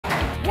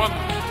one,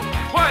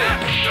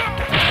 fight!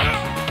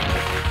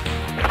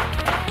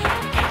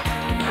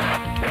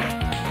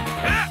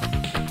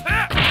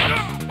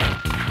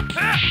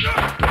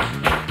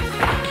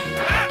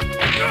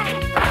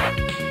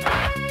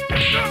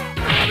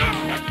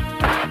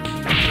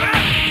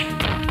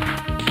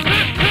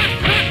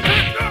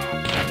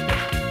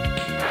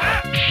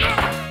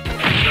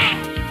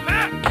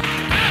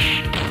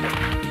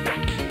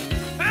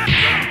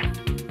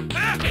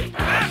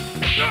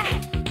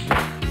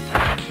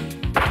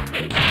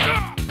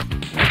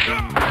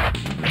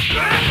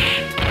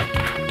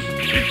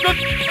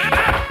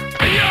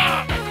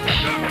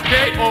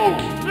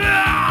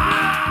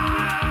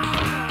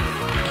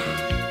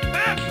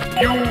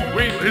 You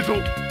win! これぞ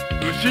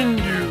無心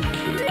流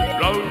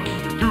ラウン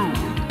ド2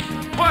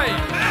ファイ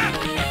ト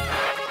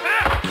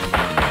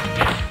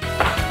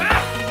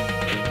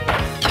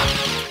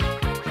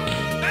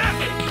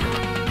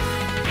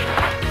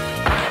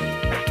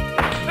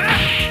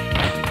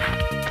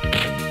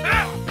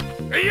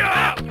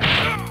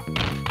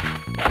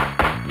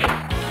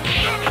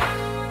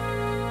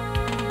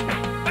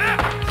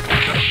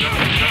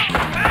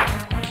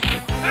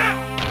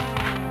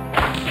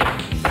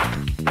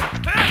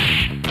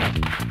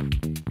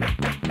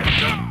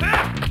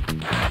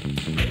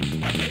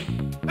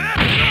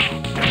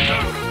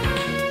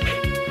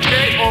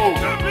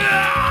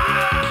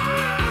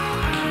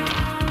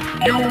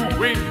You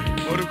win!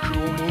 悪く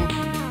思う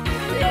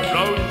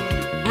ラウン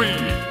ド3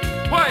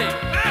ファイ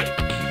ト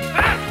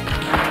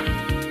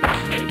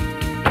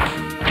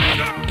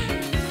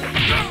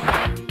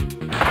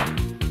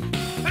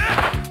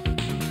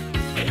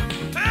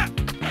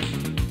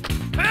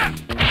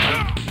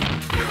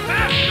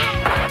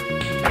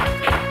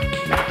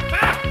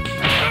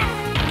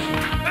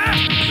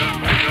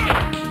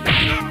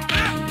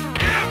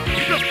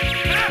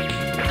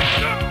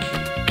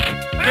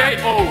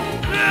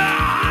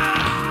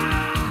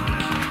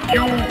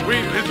You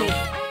win! これぞ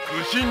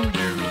無心流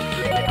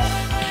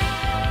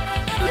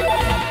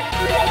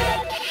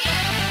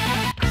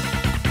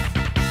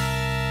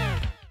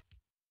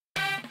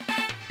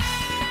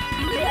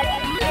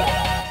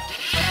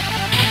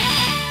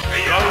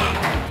ラウン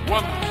ド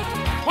1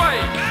ファイ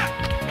ト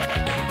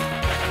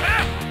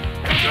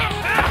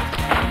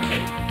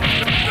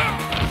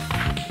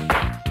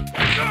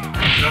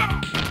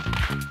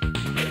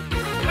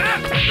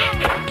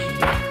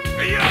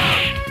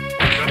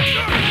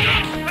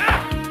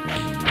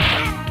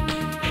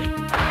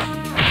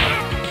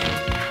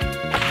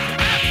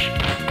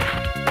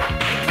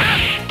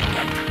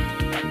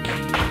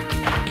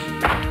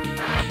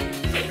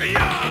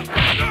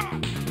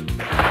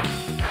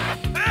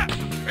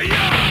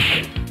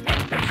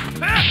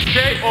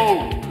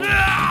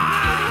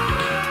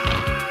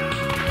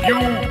You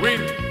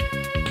win!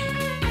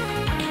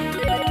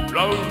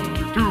 Round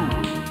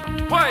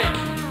 2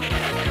 fight!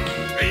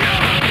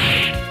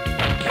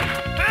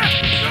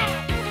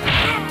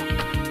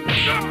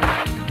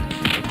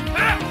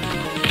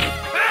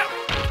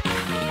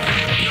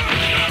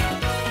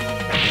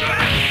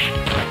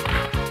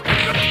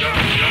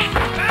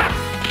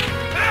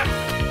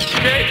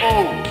 KO!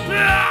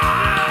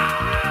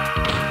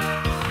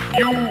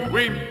 You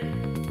win!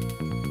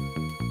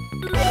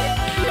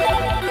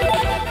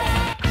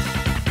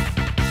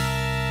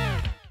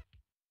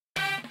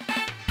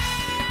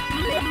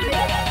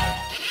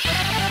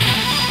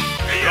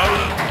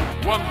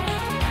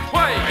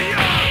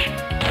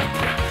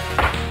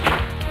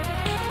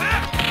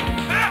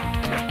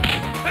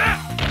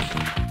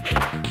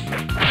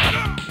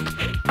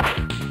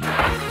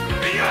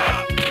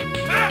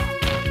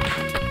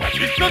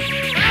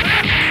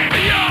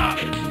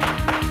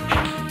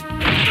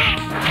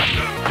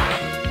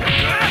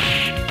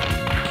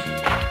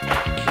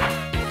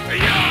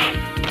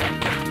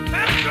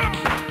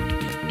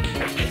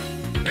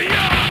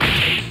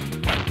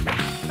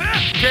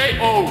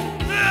 KO!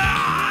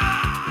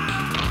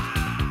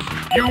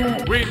 You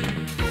win!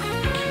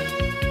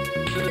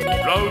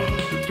 Round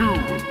 2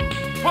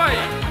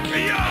 fight!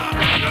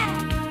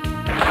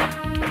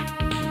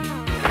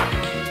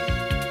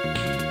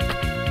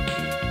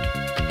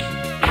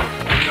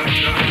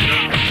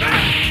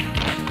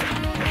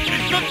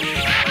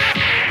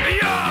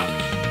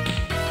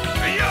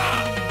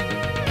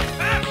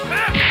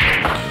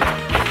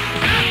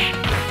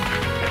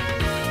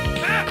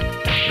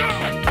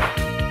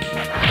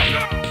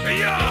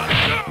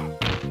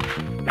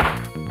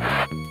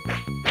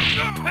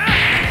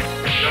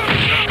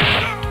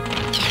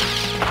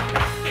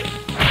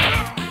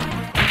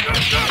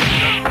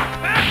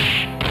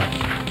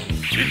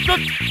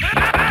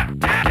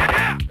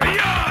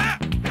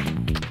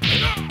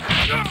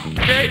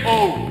 KO!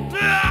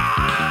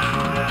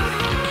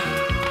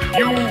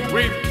 You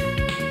win!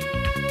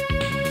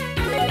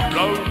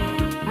 Round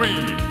 3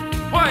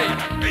 fight!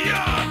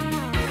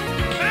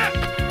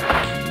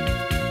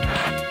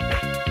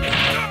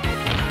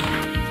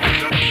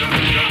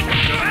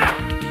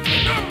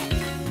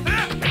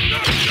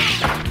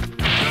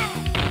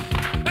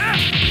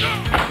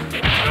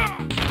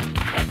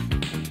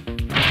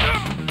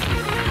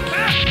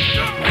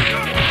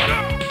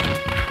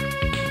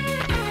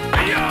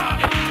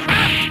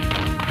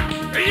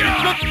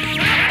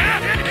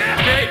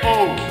 KO.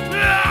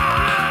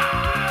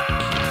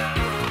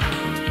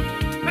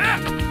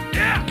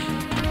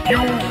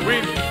 You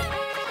win.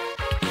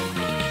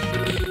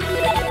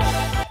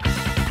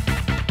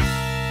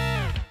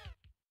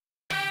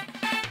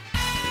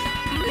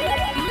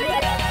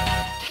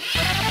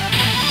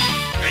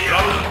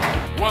 Round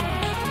 1,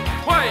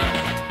 fight.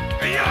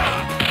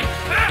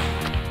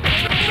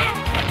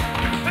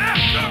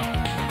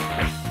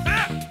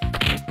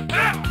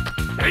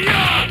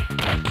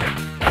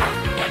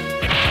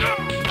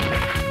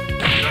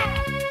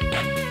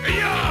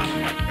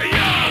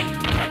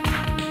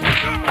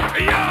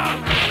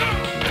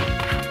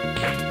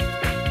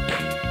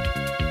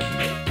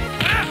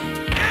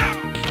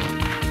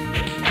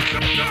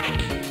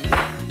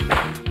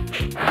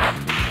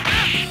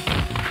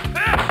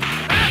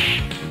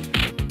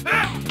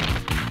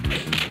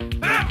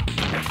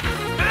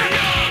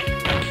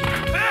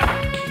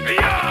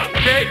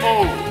 KO.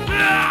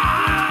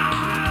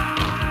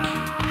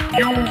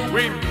 You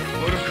win.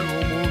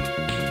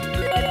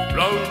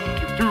 Round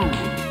 2,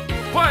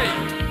 fight.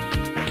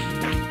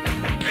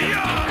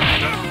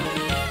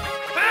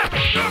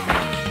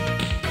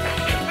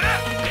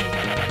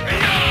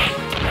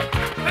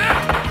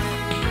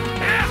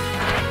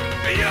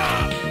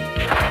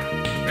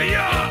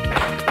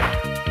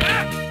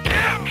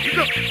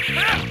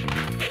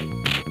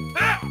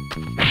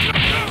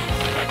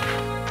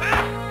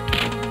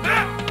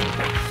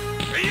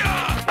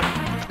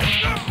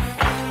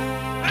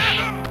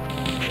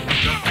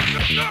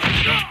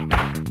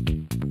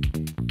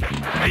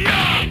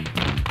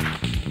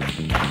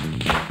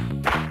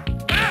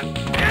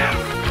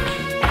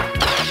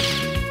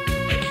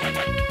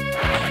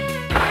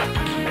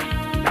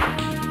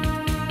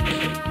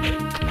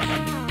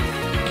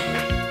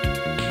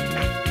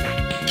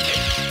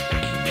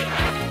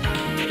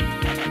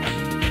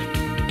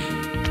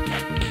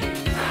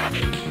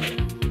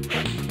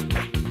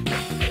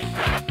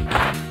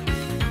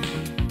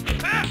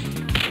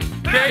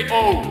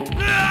 KO.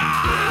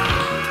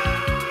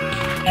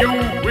 You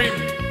win.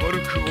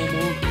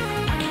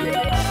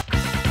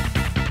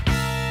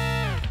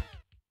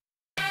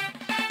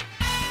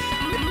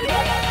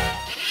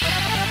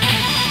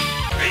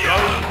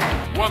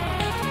 Round 1,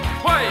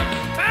 fight.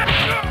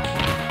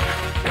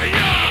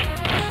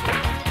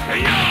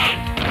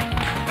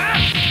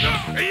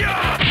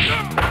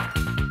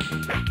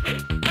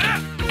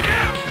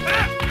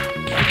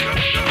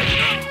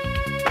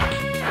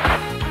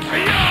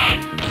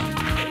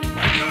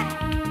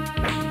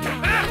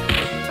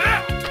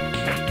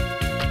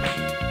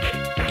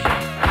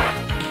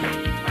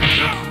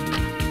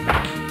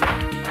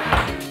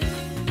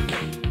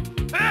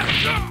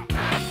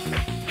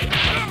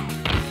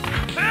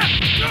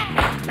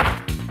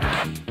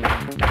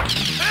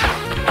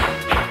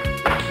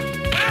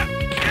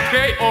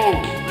 KO.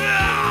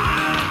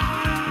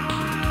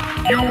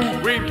 You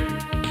win.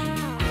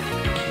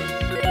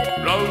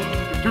 Round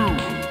 2,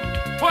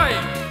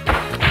 fight.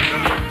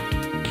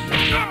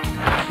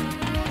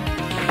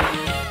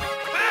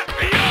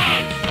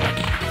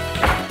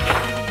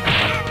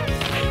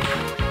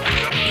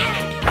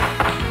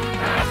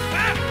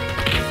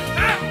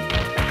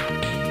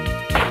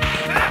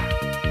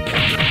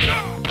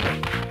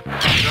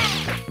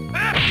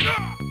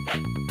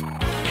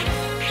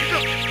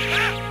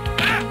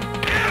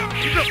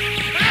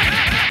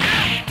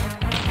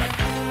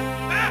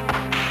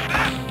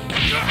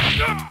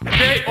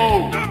 KO.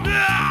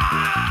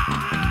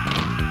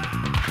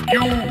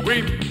 You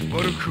win.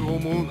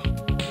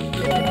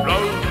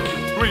 Round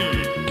 3,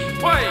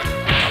 fight.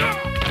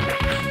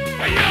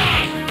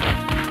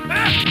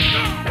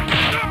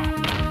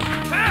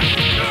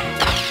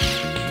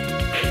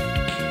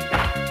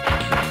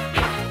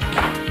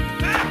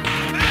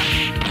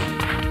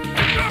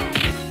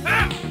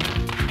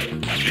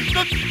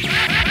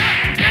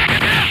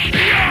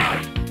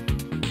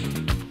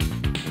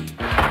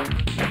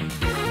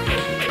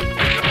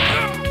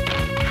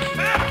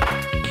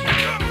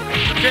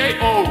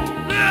 KO.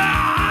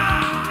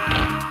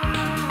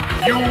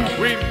 You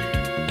win.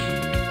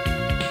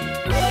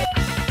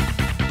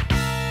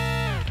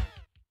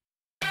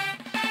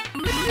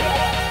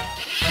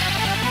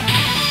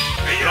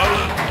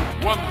 Round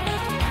 1,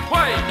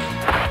 fight.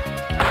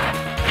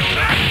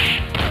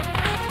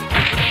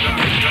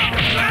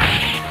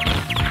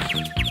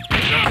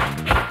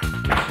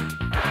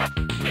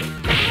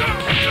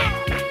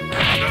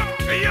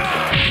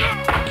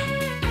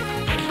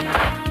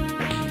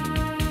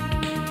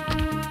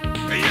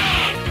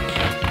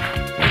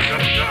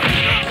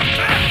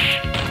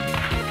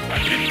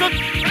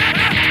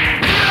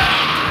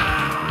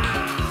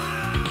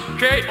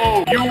 KO.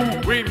 You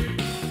win.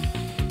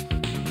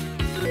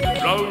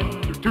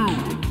 Round 2,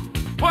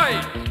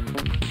 fight.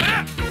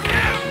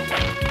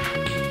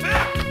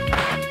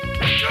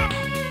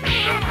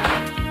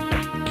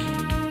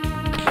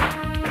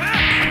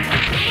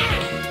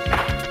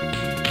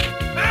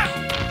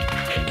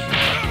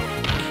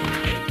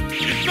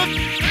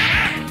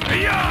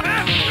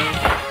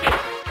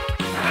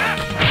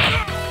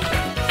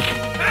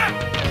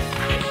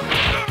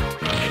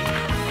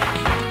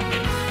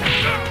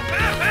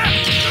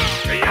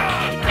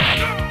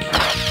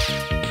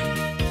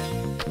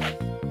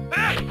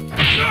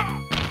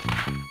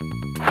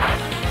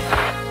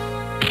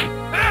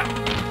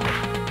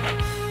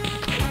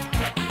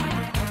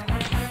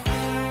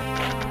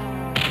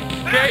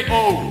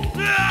 KO.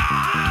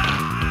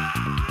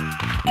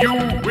 You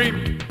win.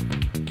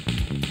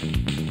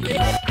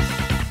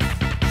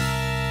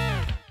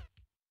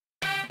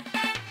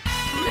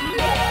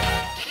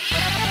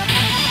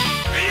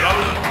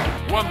 Round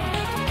 1,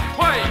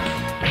 fight.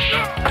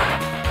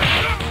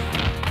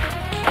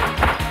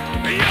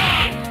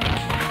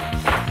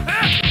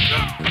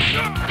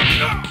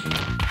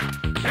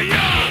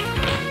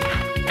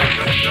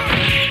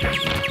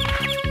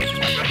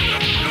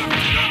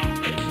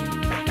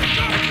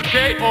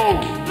 KO.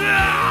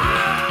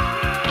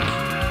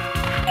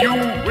 You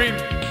win.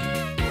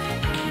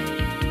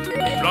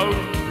 Round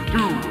 2,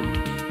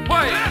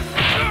 fight.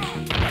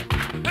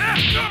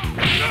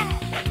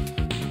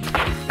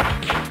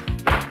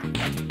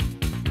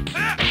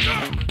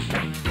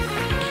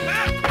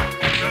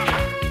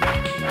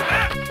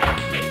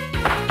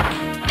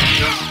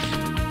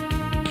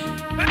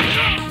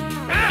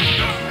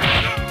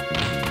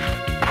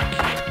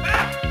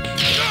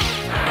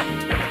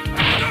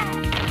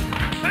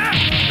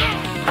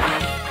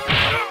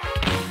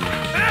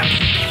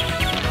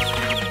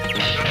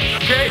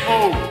 KO.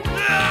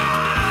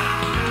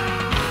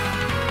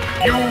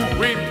 You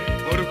win.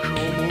 悪く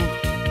思う。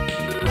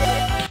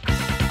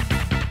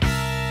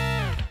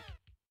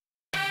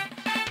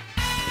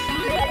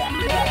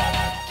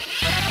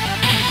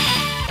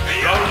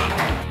Round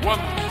 1,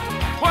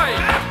 fight.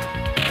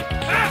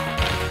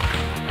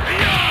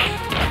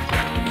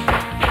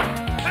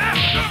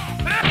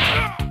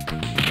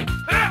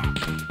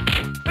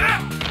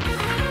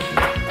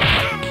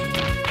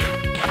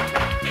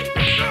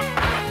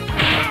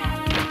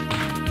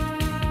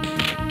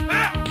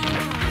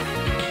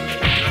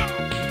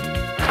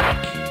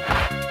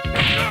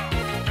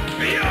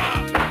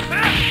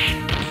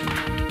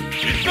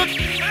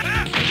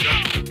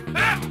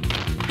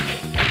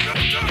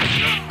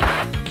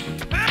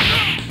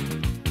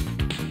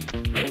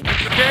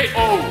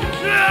 KO.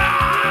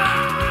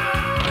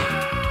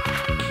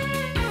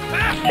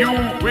 You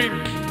win.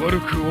 悪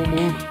く思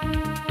う。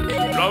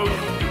Round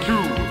 2,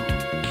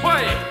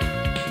 fight.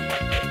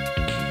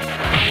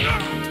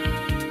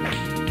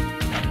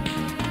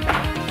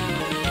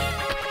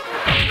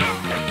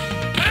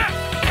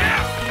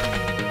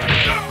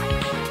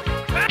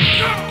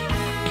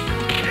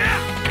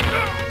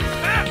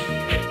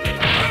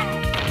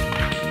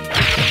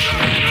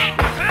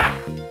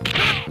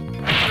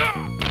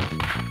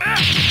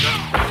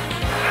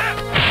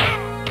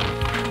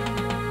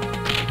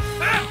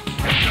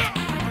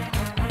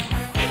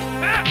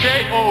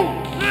 KO.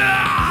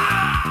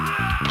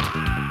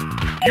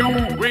 You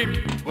win.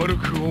 悪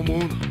く思う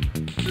な。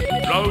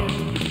Round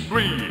 3,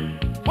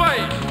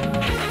 fight.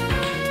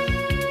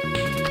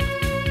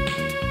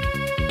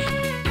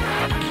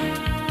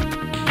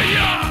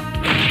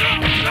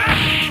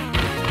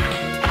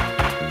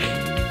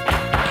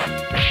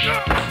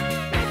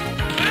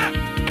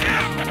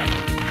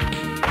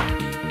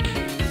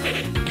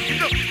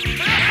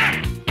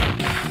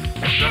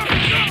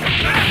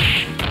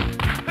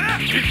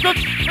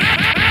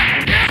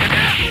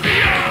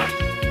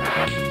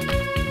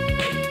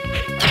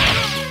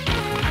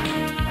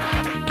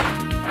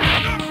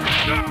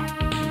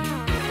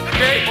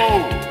 KO.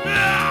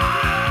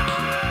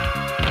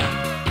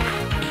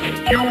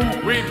 You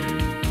win.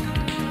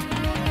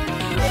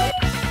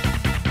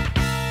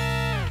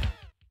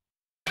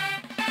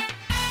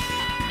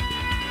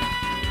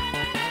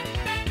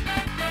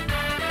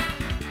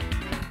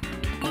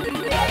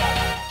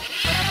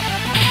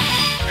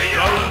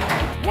 Round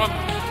 1,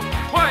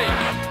 fight.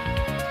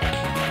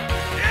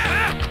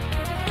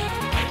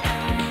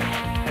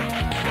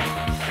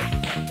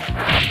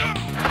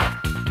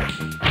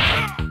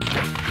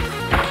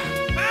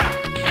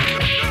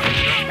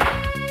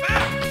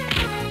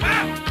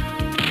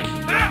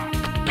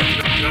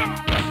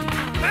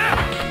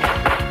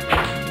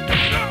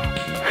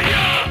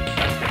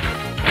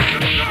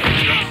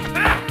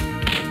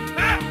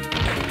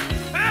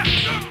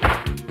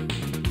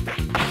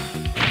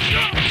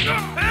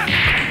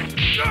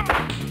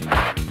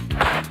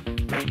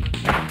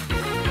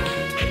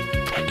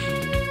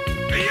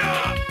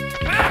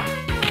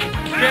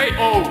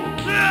 KO.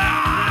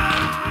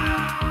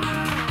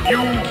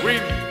 You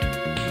win.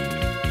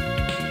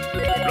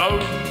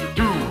 Round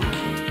 2,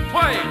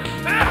 fight.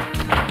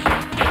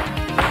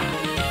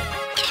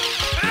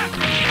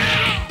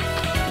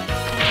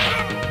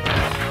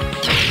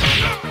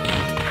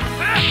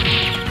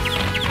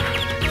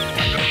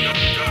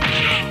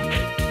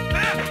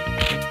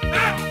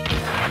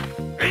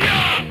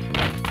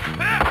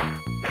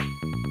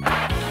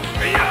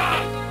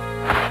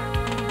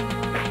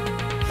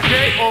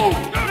 KO.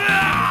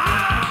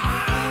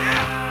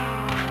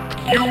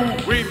 You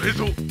win. これ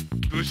ぞ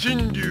武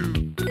神流。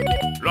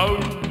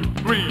Round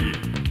 3,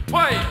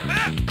 fight.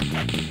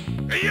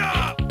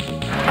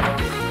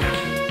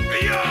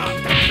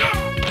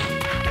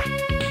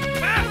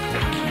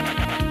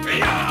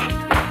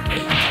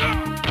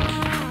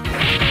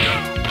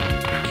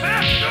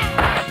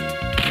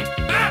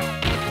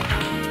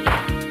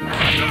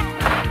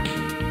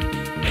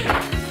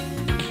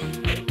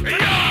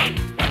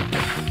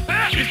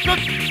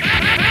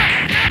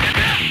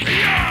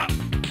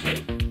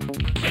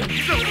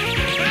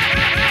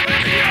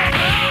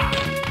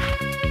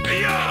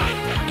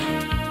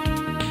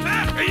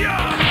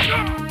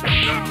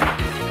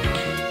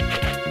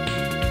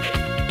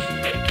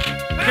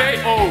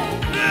 KO.